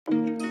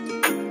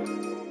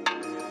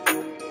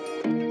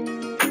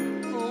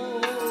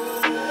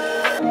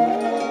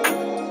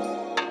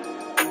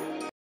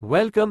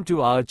Welcome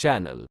to our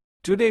channel.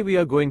 Today we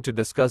are going to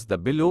discuss the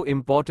below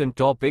important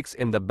topics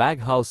in the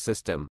baghouse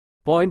system.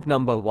 Point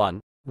number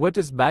 1. What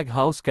is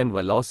baghouse can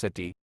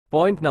velocity?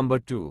 Point number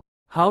 2.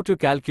 How to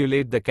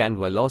calculate the can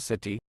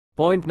velocity?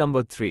 Point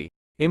number 3.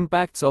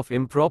 Impacts of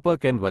improper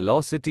can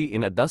velocity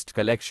in a dust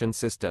collection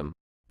system.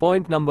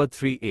 Point number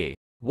 3a.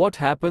 What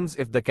happens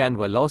if the can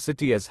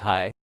velocity is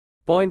high?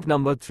 Point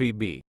number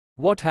 3b.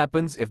 What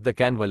happens if the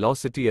can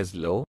velocity is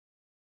low?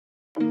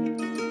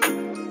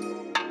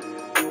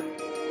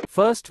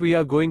 First we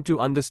are going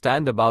to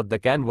understand about the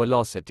can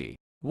velocity.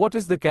 What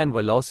is the can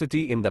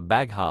velocity in the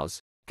baghouse?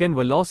 Can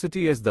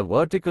velocity is the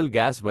vertical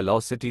gas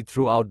velocity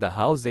throughout the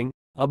housing,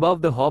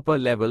 above the hopper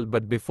level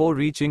but before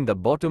reaching the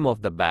bottom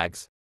of the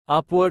bags.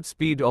 Upward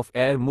speed of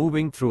air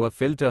moving through a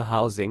filter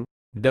housing.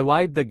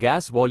 Divide the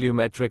gas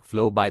volumetric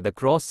flow by the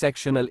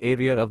cross-sectional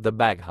area of the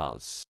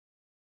baghouse.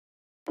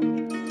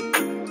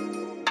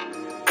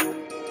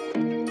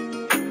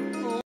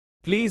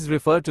 Please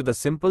refer to the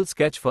simple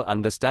sketch for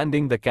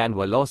understanding the can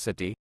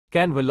velocity.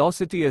 Can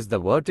velocity is the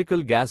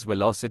vertical gas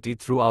velocity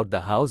throughout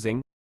the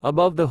housing,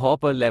 above the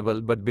hopper level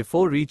but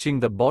before reaching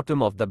the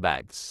bottom of the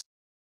bags.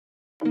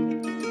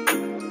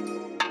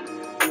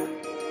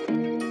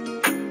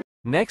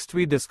 Next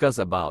we discuss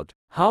about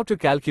how to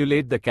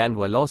calculate the can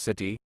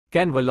velocity.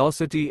 Can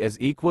velocity is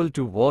equal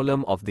to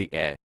volume of the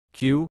air,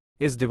 Q,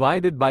 is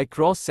divided by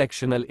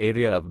cross-sectional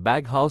area of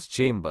baghouse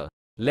chamber.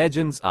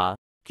 Legends are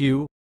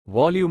Q,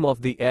 volume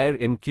of the air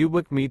in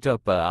cubic meter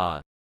per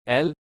hour,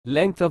 L,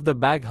 length of the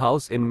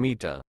baghouse in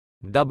meter,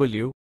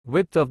 W,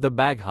 width of the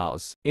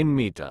baghouse in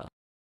meter.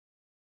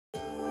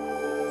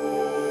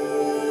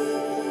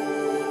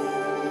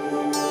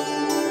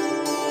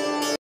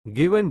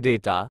 Given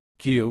data,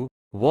 Q,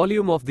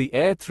 volume of the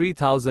air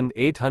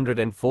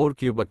 3804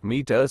 cubic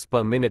meters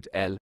per minute,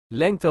 L,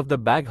 length of the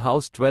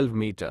baghouse 12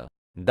 meter,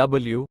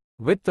 W,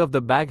 width of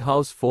the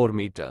baghouse 4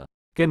 meter.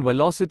 Can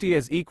velocity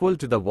is equal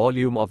to the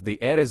volume of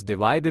the air is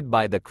divided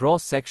by the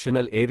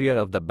cross-sectional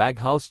area of the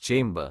baghouse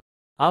chamber.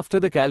 After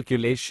the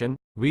calculation,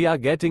 we are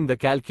getting the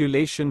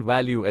calculation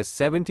value as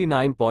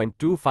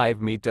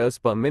 79.25 meters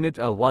per minute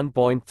or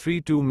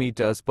 1.32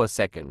 meters per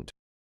second.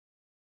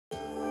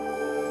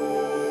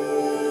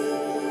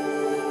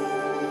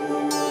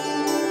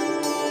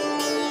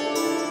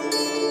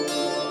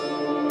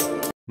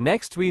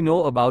 Next we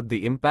know about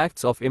the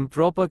impacts of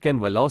improper can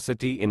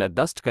velocity in a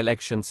dust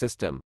collection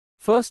system.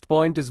 First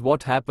point is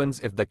what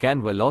happens if the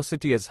can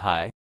velocity is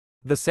high.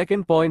 The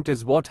second point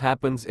is what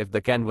happens if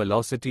the can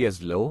velocity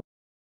is low.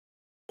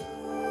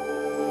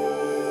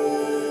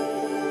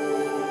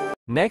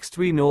 Next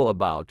we know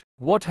about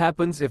what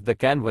happens if the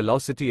can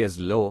velocity is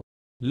low.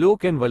 Low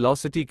can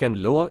velocity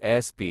can lower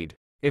airspeed.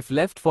 If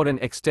left for an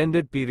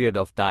extended period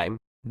of time,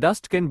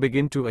 dust can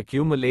begin to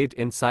accumulate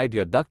inside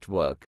your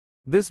ductwork.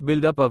 This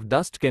buildup of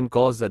dust can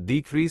cause a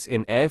decrease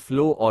in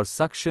airflow or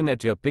suction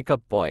at your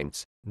pickup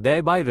points,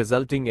 thereby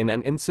resulting in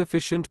an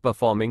insufficient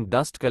performing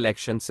dust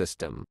collection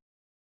system.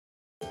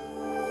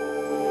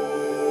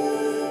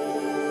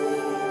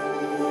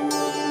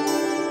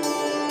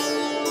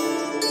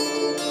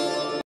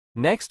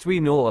 Next we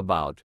know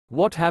about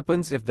what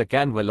happens if the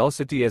can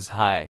velocity is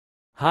high.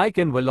 High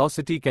can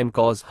velocity can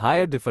cause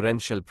higher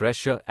differential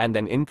pressure and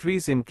an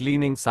increase in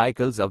cleaning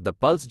cycles of the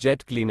pulse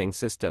jet cleaning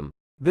system.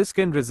 This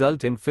can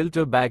result in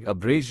filter bag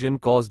abrasion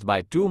caused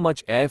by too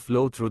much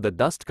airflow through the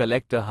dust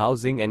collector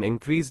housing and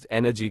increased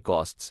energy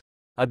costs.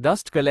 A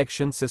dust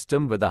collection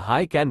system with a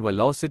high can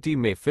velocity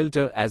may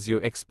filter as you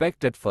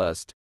expect at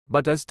first,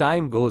 but as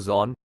time goes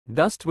on,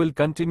 dust will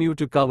continue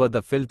to cover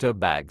the filter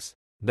bags.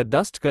 The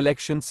dust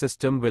collection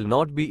system will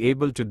not be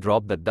able to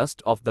drop the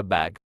dust off the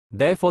bag,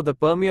 therefore the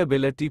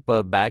permeability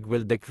per bag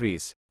will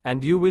decrease,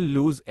 and you will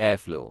lose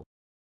airflow.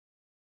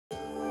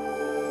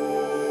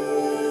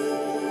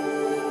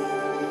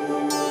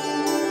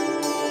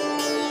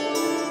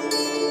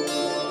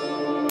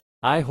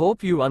 I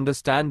hope you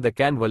understand the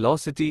can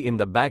velocity in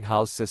the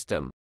baghouse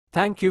system.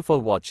 Thank you for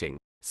watching.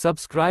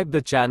 Subscribe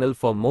the channel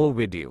for more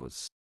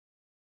videos.